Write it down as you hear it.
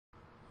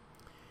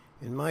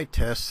In my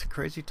tests,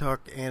 Crazy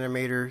Talk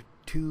Animator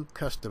 2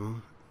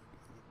 custom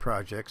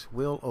projects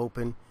will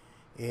open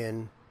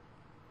in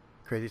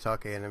Crazy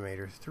Talk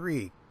Animator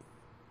 3.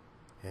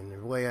 And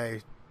the way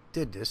I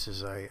did this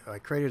is I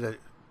created a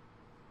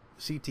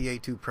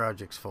CTA2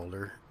 projects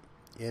folder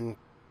in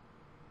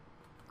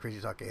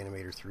Crazy Talk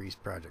Animator 3's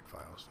project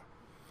files.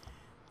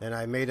 Then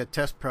I made a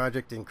test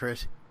project in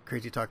Crazy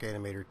Talk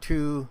Animator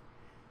 2,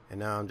 and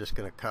now I'm just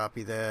going to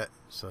copy that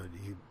so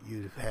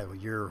you have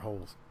your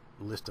whole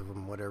list of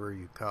them, whatever,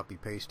 you copy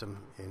paste them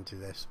into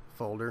this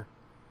folder.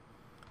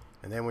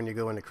 And then when you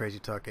go into Crazy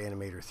Talk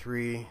Animator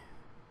 3,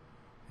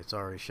 it's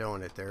already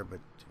showing it there, but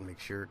to make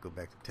sure, go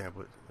back to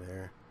template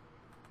there,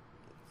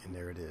 and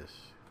there it is.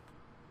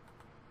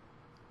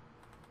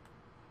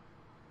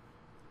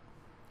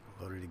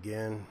 Load it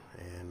again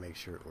and make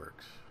sure it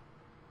works.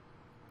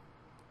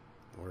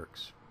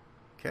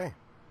 Okay,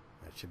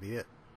 that should be it.